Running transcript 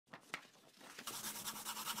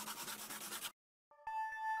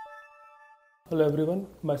Hello everyone,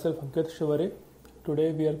 myself Ankit Shivare.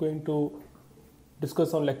 Today we are going to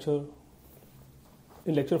discuss on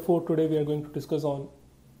in lecture 4 today we are going to discuss on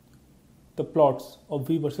the plots of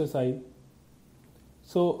V versus I.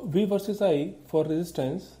 So V versus I for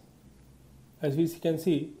resistance, as we can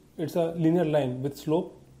see, it's a linear line with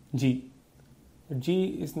slope G.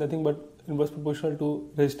 G is nothing but inverse proportional to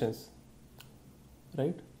resistance,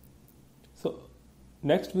 right? So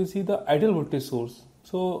next we see the ideal voltage source.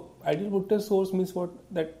 So ideal voltage source means what?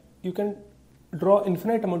 That you can draw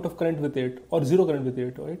infinite amount of current with it or zero current with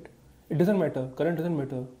it, right? It doesn't matter, current doesn't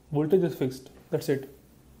matter, voltage is fixed, that's it.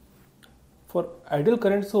 For ideal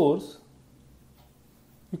current source,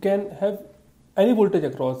 you can have any voltage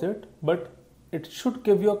across it, but it should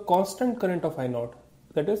give you a constant current of I0,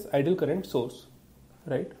 that is ideal current source,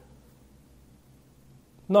 right?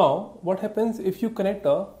 Now what happens if you connect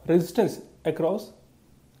a resistance across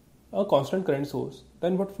a constant current source?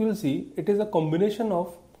 Then what we will see, it is a combination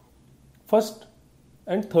of first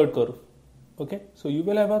and third curve. Okay, so you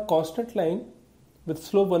will have a constant line with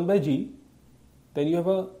slope 1 by G, then you have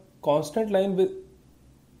a constant line with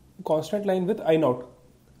I0,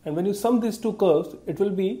 and when you sum these two curves, it will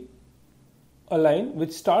be a line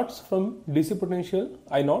which starts from DC potential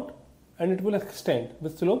I0 and it will extend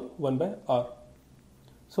with slope 1 by R.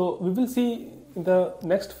 So we will see in the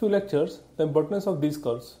next few lectures the importance of these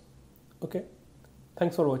curves. Okay,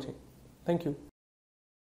 thanks for watching. Thank you.